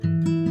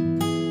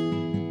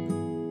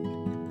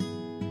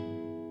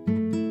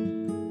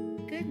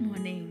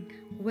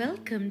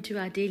Welcome to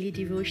our daily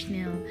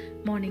devotional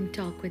morning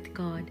talk with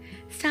God.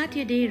 Start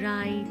your day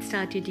right,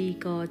 start your day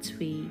God's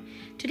way.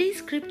 Today's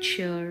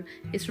scripture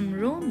is from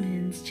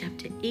Romans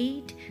chapter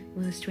 8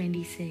 verse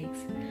 26.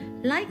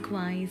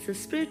 Likewise, the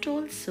Spirit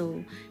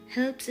also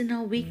helps in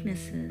our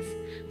weaknesses,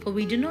 for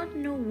we do not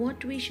know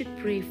what we should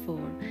pray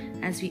for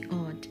as we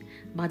ought,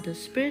 but the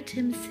Spirit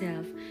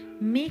Himself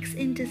makes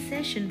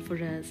intercession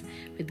for us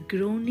with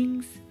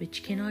groanings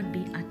which cannot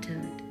be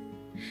uttered.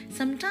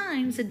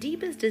 Sometimes the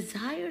deepest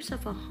desires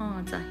of our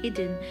hearts are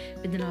hidden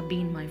within our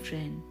being, my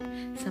friend.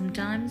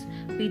 Sometimes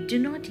we do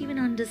not even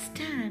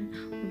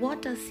understand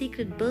what our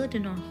secret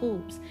burden or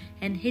hopes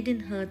and hidden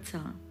hurts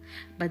are,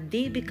 but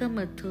they become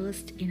a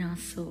thirst in our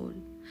soul,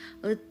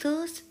 a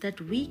thirst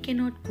that we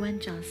cannot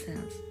quench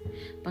ourselves.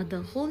 But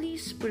the Holy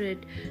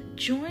Spirit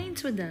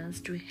joins with us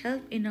to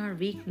help in our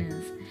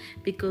weakness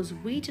because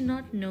we do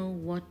not know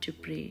what to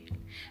pray.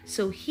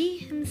 So He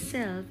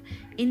Himself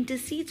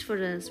intercedes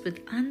for us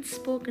with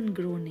unspoken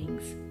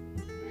groanings.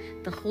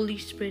 The Holy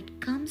Spirit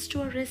comes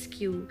to our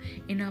rescue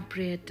in our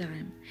prayer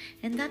time.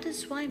 And that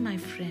is why, my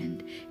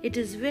friend, it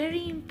is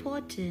very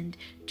important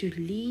to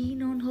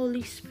lean on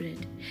Holy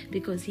Spirit,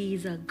 because He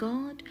is a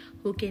God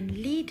who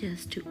can lead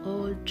us to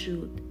all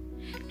truth.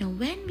 Now,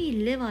 when we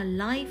live our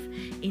life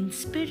in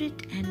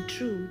spirit and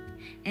truth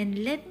and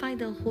led by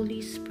the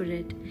Holy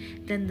Spirit,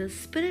 then the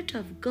Spirit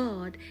of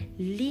God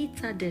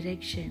leads our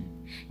direction.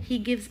 He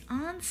gives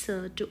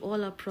answer to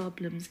all our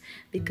problems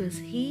because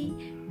He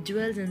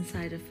dwells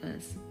inside of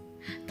us.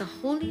 The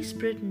Holy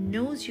Spirit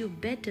knows you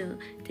better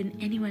than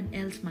anyone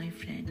else, my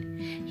friend.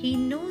 He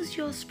knows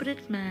your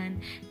spirit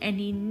man and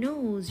He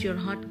knows your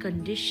heart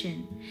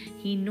condition.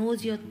 He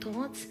knows your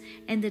thoughts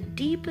and the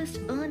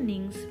deepest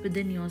yearnings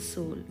within your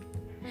soul.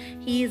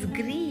 He is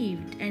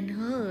grieved and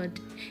hurt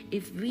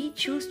if we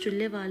choose to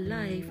live our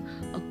life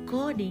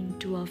according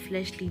to our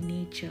fleshly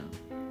nature.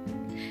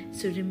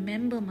 So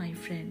remember, my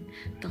friend,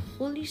 the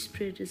Holy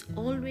Spirit is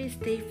always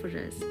there for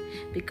us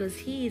because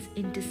He is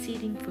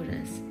interceding for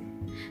us.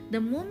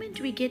 The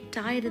moment we get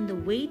tired in the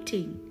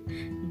waiting,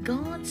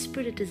 God's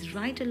Spirit is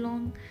right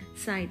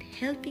alongside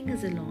helping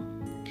us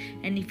along.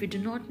 And if you do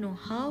not know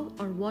how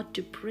or what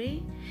to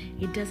pray,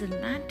 it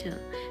doesn't matter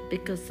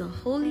because the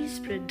Holy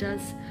Spirit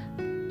does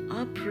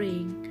our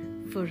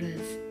praying for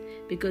us,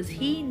 because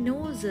He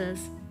knows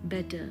us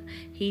better.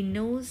 He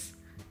knows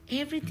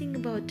everything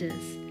about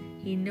us.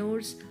 He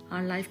knows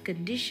our life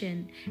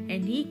condition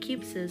and He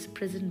keeps us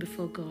present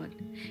before God.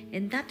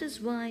 And that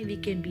is why we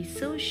can be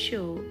so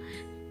sure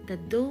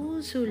that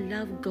those who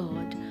love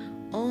God,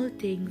 all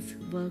things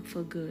work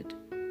for good.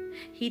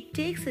 He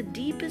takes the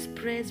deepest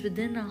prayers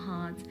within our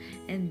hearts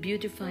and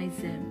beautifies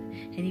them,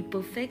 and He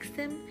perfects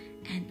them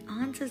and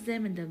answers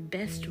them in the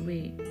best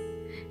way.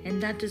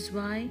 And that is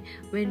why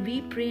when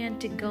we pray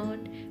unto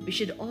God, we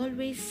should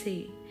always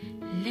say,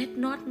 "Let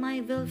not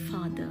my will,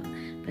 Father,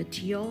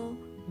 but your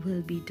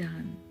will be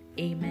done."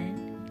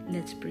 Amen.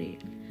 Let's pray.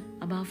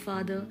 Abba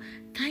Father,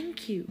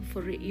 thank you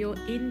for your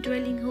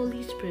indwelling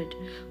Holy Spirit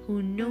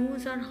who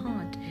knows our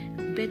heart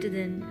better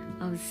than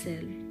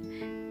ourselves.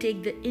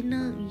 Take the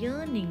inner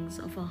yearnings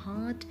of our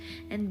heart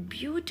and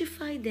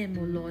beautify them,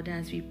 O Lord,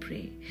 as we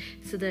pray,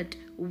 so that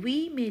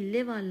we may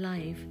live our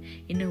life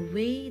in a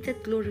way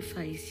that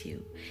glorifies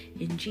you.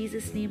 In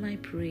Jesus' name I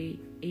pray.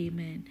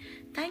 Amen.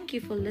 Thank you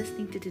for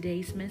listening to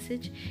today's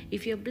message.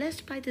 If you're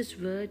blessed by this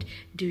word,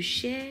 do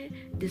share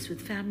this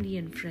with family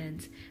and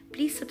friends.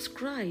 Please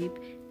subscribe.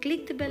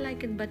 Click the bell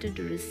icon button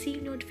to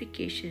receive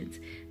notifications.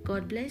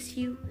 God bless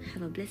you.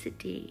 Have a blessed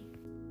day.